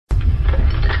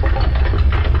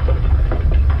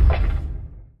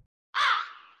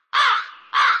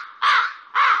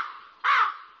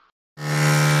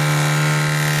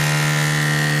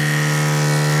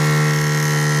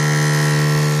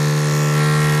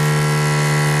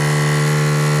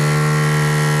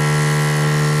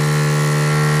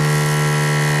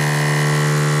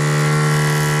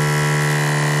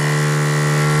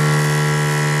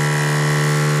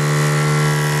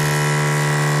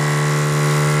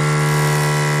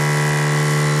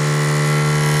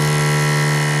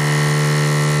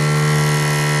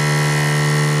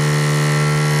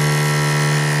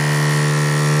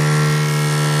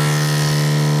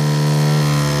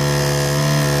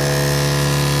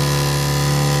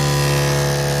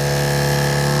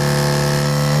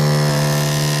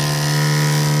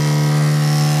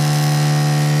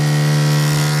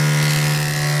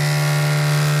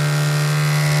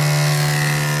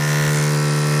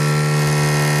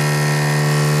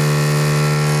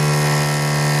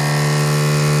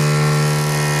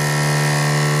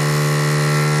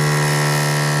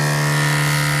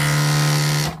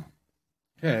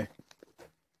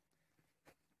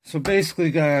So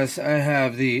basically, guys, I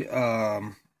have the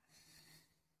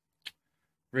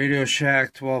Radio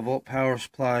Shack 12 volt power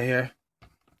supply here.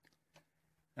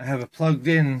 I have it plugged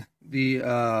in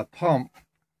the pump,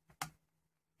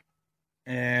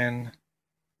 and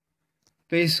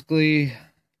basically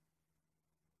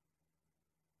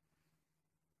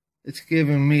it's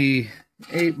giving me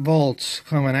 8 volts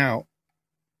coming out.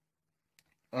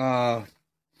 So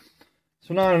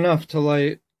not enough to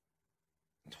light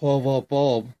 12 volt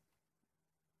bulb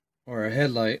or a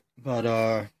headlight,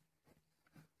 but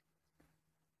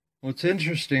what's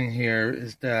interesting here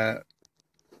is that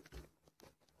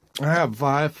I have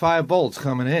 5 volts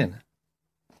coming in,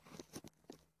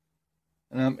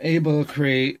 and I'm able to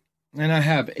create, and I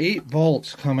have 8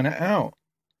 volts coming out,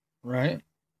 right?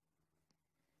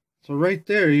 So right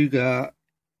there you got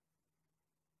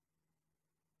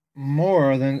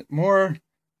more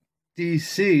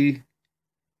DC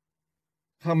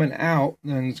coming out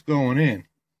than it's going in.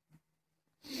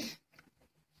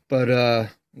 But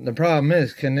the problem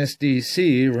is, can this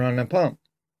DC run the pump?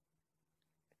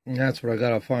 And that's what I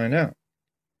gotta find out.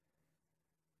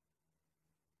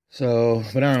 So,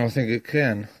 but I don't think it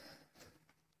can.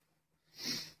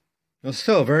 But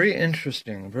still, very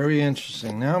interesting, very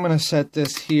interesting. Now I'm gonna set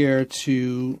this here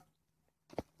to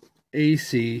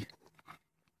AC.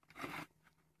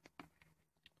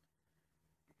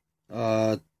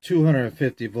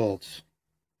 250 volts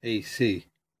AC.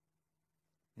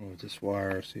 Move this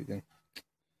wire so you can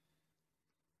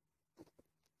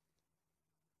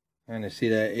kind of see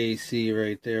that AC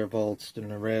right there, volts in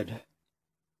the red.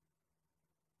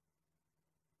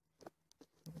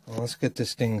 Well, let's get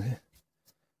this thing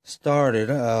started.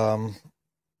 Well,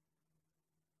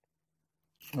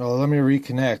 let me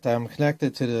reconnect. I'm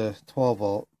connected to the 12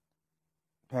 volt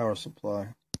power supply.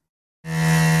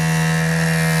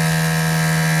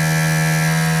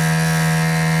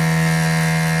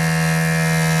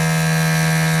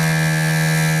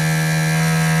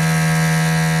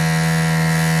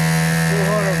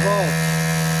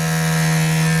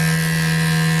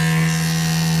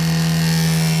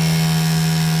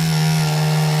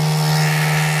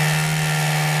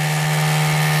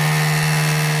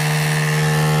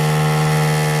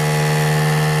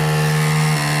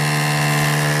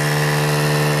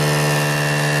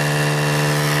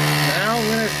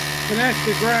 Connect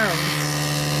the ground,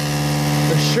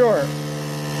 the short.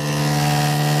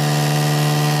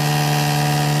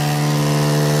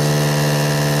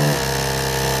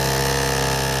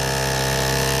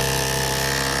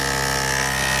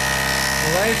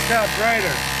 The lights got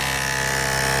brighter.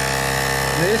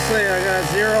 Basically, I got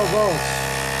 0 volts.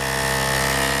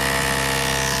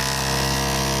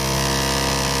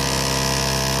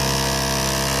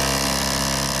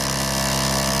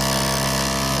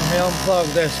 Let me unplug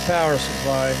this power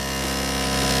supply.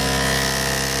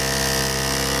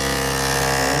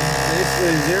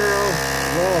 Basically 0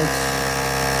 volts.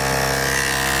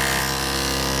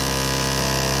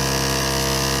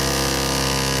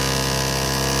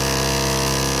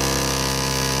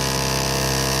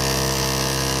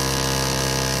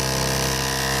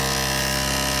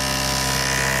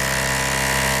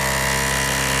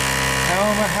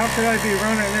 How could I be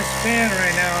running this fan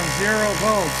right now on 0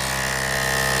 volts?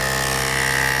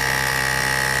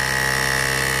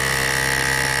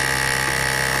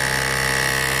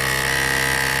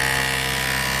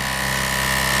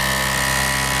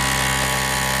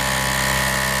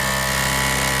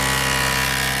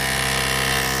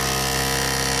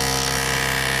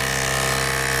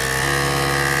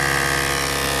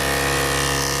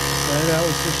 That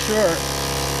was the short.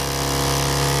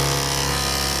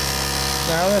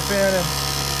 Now the fan is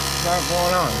not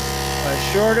going on. I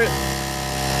short it.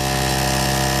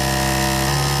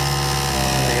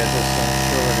 Let me get this one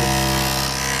shorted.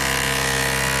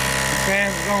 The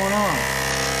fan's going on.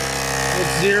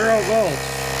 It's 0 volts.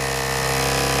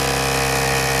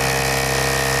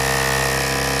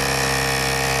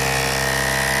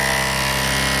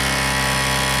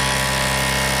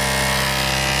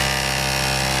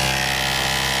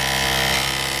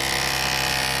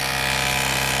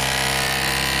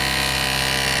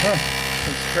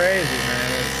 It's crazy,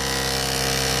 man.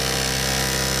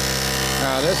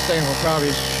 Now this thing will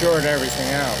probably short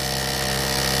everything out.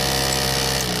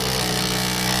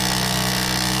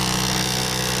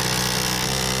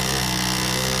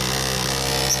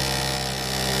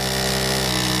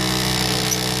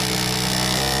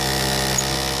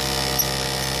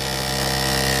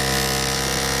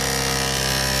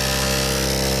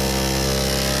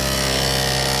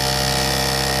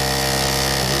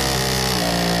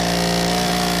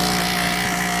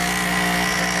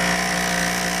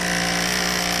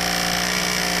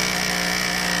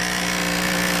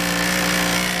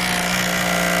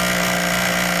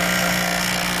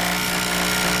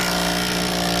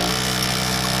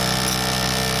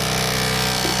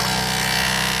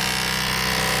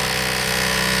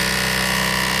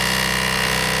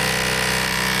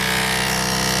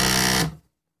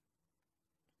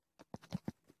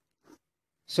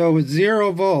 So with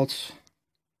 0 volts,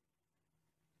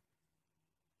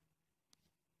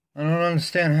 I don't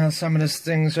understand how some of these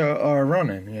things are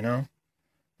running, you know?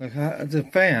 Like the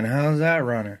fan, how's that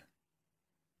running?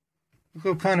 Look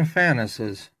what kind of fan this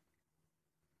is.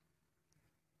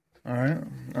 Alright,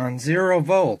 on 0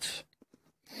 volts.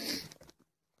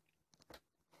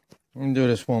 Let me do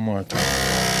this one more time.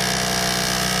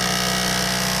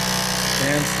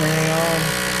 Fan's turning on.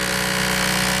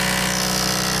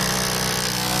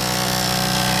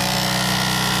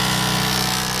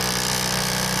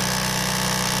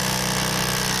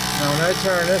 Now when I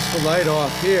turn this light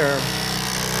off here,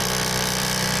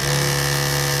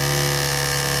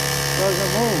 it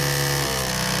doesn't move.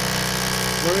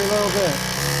 Very little bit.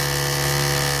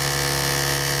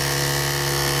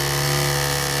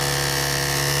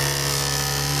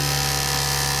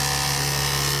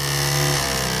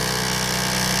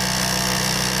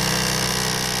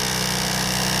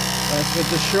 That's with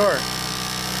the short.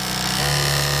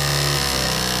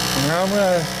 Now I'm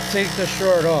going to take the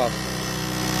short off.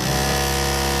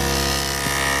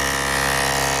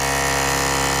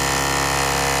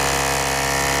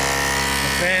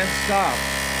 The fan stopped.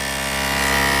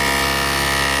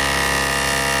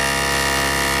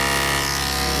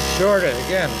 Short it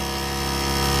again.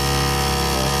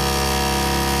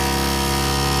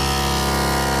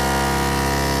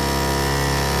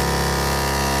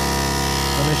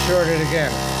 Let me short it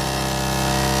again.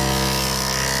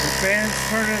 The fan's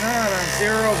turning on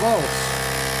 0 volts.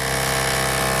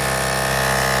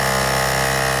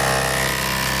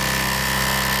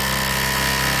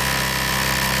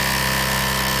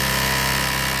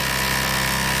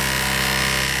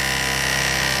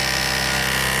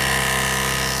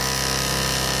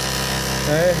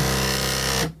 Okay.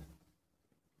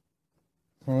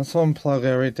 Well, let's unplug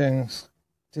everything.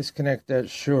 Disconnect that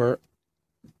short.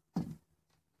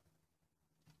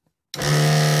 Figure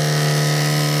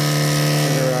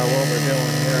out what we're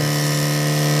doing here.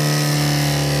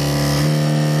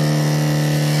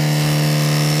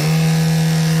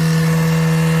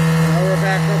 Now we're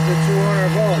back up to 200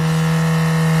 volts.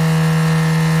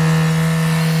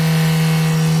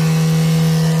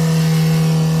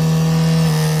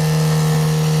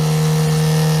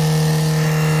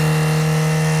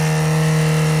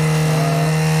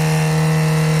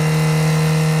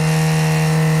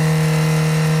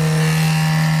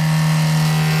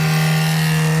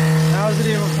 How is it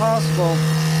even possible?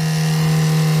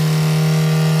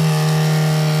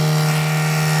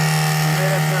 I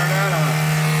made it turn that on.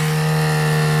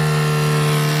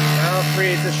 Now I'll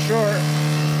create the short.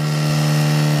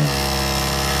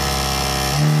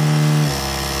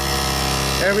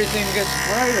 Everything gets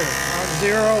brighter on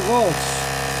 0 volts.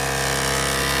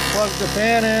 Plug the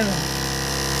fan in.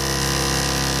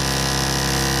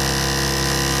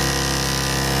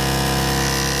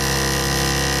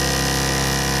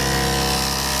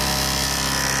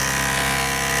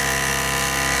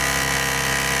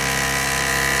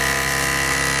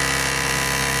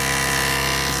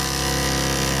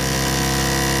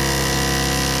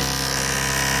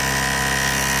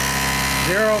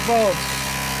 Zero volts,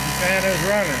 the fan is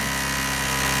running.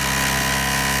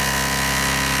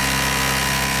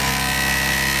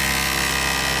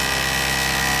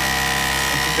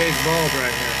 That's a big bulb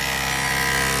right here.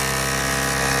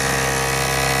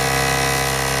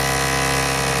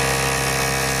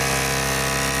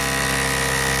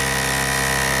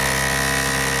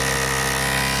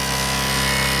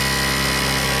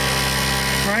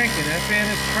 Cranking, that fan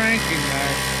is cranking,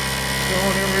 guys. It's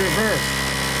going in reverse.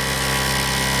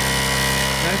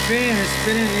 That fan is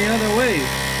spinning the other way.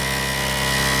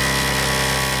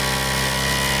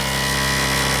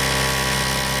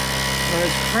 So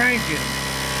it's cranking.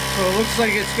 So it looks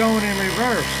like it's going in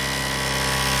reverse.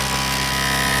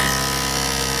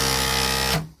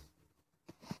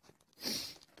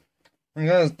 And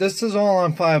guys, this is all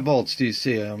on 5 volts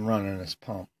DC. I'm running this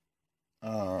pump.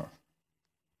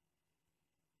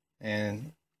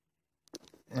 And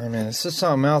I mean, this is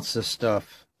something else, this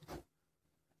stuff.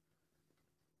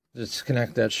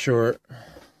 Disconnect that short,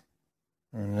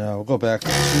 and we'll go back to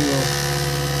 2. Turn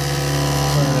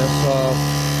this off.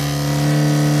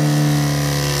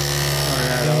 Turn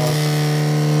that off.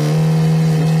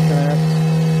 Disconnect.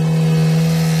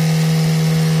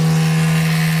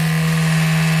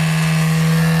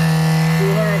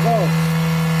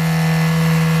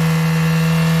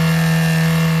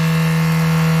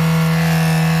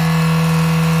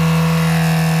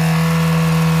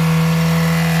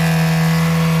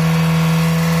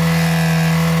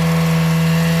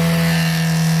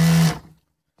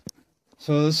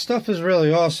 So this stuff is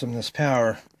really awesome, this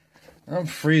power. I'm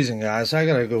freezing, guys. I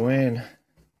gotta go in.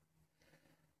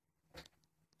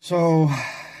 So,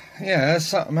 yeah, that's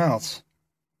something else.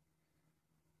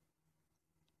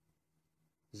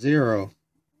 0.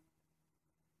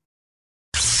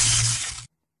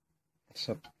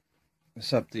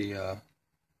 Except the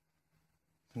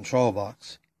control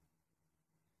box.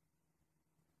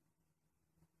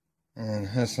 And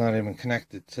that's not even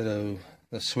connected to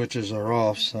the switches are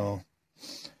off, so.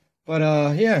 But,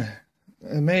 yeah,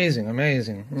 amazing. I'm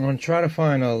going to try to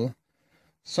find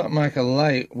something like a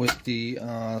light with the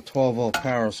 12 volt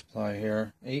power supply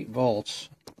here. 8 volts.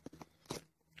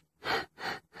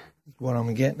 What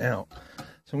I'm getting out.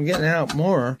 So I'm getting out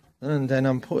more, and then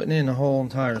I'm putting in the whole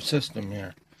entire system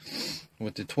here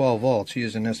with the 12 volts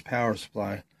using this power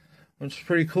supply, which is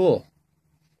pretty cool.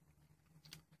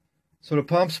 So the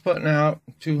pump's putting out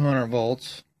 200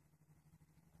 volts.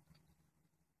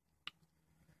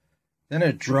 Then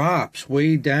it drops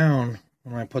way down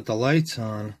when I put the lights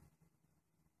on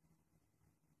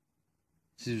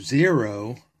to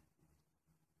 0.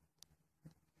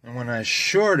 And when I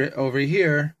short it over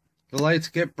here, the lights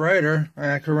get brighter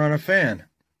and I can run a fan.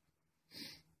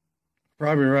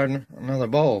 Probably run another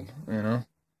bulb, you know.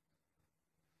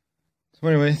 So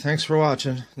anyway, thanks for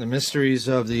watching. The mysteries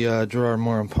of the Gerard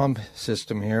morin pump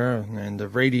system here and the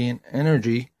radiant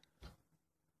energy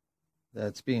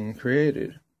that's being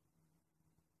created.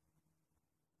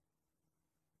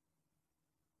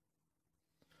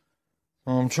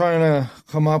 I'm trying to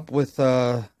come up with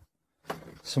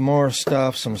some more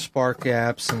stuff, some spark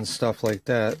gaps and stuff like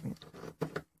that.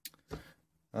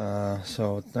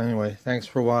 So anyway, thanks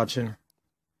for watching.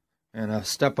 And a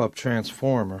step-up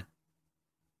transformer.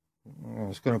 I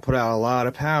was going to put out a lot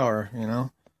of power, you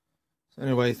know. So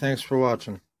anyway, thanks for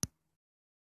watching.